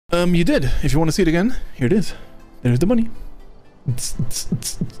You did. If you want to see it again, here it is. There's the money.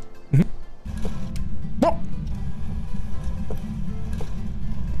 Mm-hmm. Oh.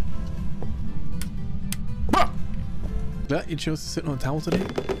 Ah. That you chose to sit on a towel today?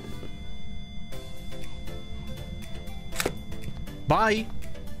 Bye.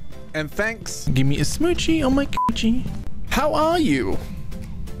 And thanks. Give me a smoochie on my coochie. How are you?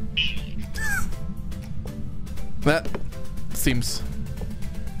 That seems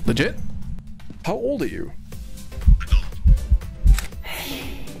legit. How old are you?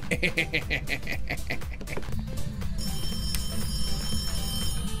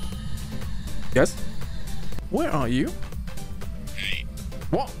 Yes? Where are you?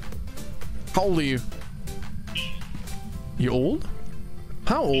 What? How old are you? You old?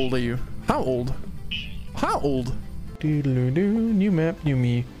 How old are you? How old? How old? Doodle-doo, new map, new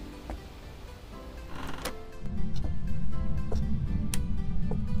me.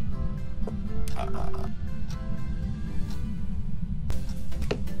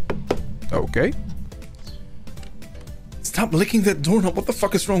 Okay. Stop licking that doorknob. What the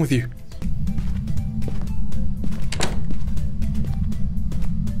fuck is wrong with you?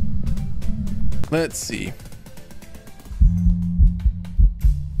 Let's see.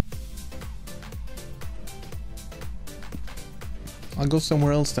 I'll go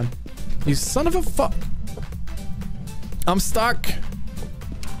somewhere else then. You son of a fuck. I'm stuck.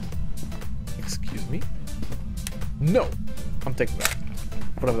 Excuse me. No. I'm taking that.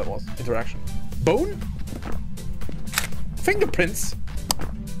 Whatever that was. Interaction. Bone? Fingerprints?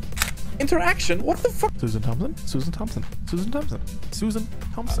 Interaction? What the fuck? Susan Thompson? Susan Thompson. Susan Thompson. Susan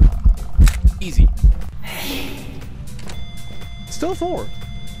Thompson. Easy. Still 4.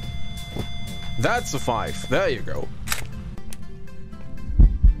 That's a 5. There you go.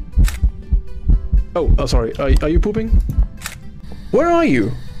 Oh, sorry. Are you pooping? Where are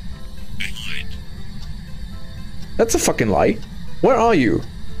you? That's a fucking lie. Where are you?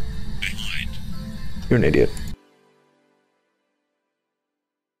 You're an idiot.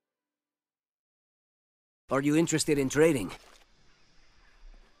 Are you interested in trading?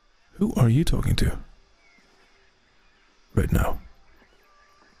 Who are you talking to? Right now.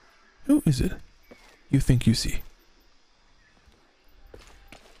 Who is it you think you see?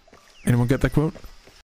 Anyone get that quote?